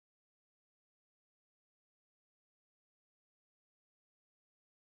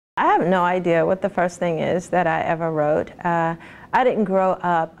I have no idea what the first thing is that I ever wrote. I didn't grow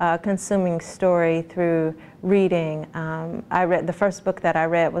up consuming story through reading. The first book that I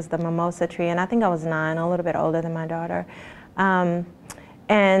read was The Mimosa Tree, and I think I was 9, a little bit older than my daughter. I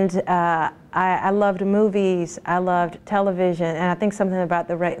loved movies, I loved television, and I think something about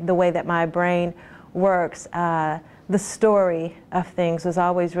the way that my brain works, the story of things was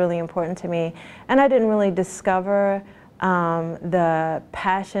always really important to me. And I didn't really discover the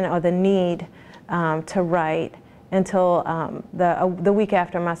passion or the need to write until the week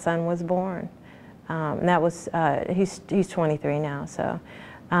after my son was born. And that was, he's 23 now, so.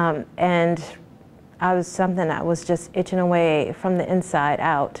 And I was something that was just itching away from the inside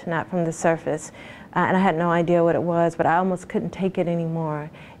out, not from the surface. And I had no idea what it was, but I almost couldn't take it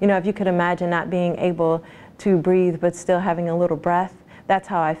anymore. You know, if you could imagine not being able to breathe but still having a little breath, that's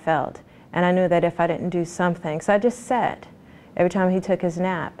how I felt. And I knew that if I didn't do something, so I just sat. Every time he took his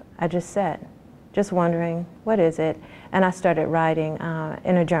nap, I just sat, just wondering, what is it? And I started writing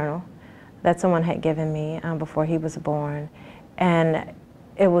in a journal that someone had given me before he was born. And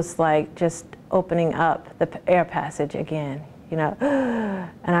it was like just opening up the air passage again, you know,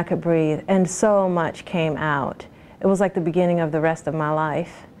 and I could breathe. And so much came out. It was like the beginning of the rest of my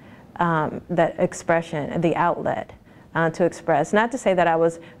life, that expression, the outlet to express. Not to say that I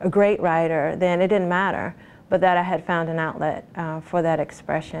was a great writer then, it didn't matter, but that I had found an outlet for that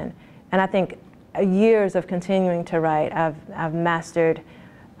expression. And I think years of continuing to write, I've mastered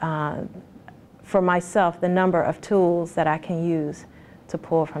for myself the number of tools that I can use to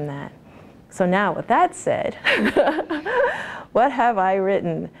pull from that. So now with that said, what have I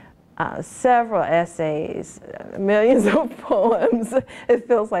written? Several essays, millions of poems. It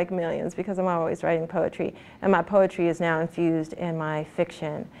feels like millions because I'm always writing poetry, and my poetry is now infused in my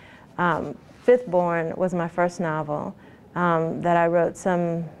fiction. Fifth Born was my first novel that I wrote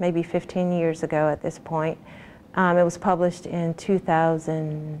maybe 15 years ago at this point. It was published in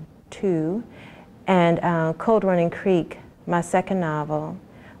 2002, and Cold Running Creek, my second novel,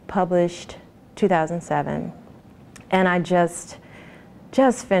 published 2007, and I just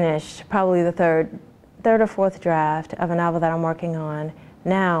finished probably the third or fourth draft of a novel that I'm working on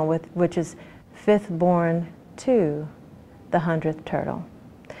now, which is Fifth Born 2, The 100th Turtle.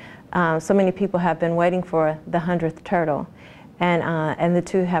 So many people have been waiting for The 100th Turtle, and the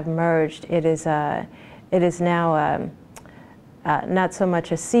two have merged. It is now not so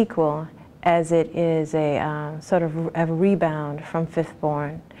much a sequel as it is a sort of a rebound from Fifth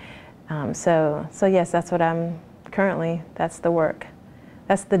Born. So yes, that's what I'm currently, that's the work.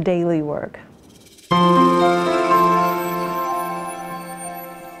 That's the daily work.